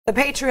The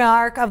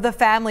patriarch of the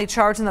family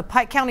charged in the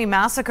Pike County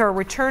massacre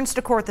returns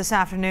to court this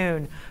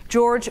afternoon.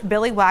 George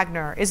Billy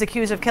Wagner is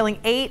accused of killing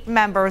 8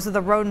 members of the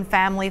Roden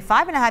family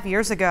 5.5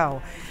 years ago.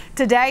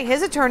 Today,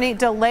 his attorney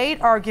delayed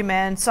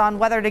arguments on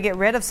whether to get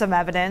rid of some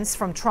evidence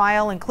from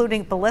trial,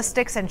 including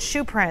ballistics and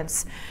shoe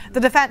prints. The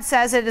defense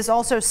says it is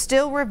also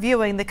still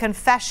reviewing the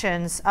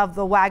confessions of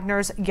the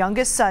Wagner's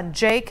youngest son,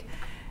 Jake,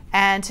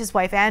 and his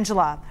wife,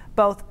 Angela.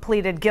 Both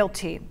pleaded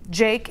guilty.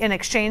 Jake in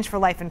exchange for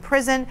life in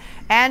prison,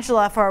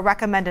 Angela for a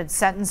recommended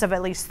sentence of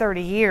at least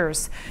 30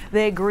 years.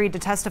 They agreed to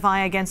testify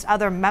against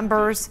other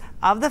members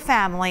of the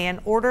family in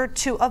order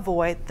to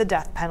avoid the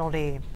death penalty.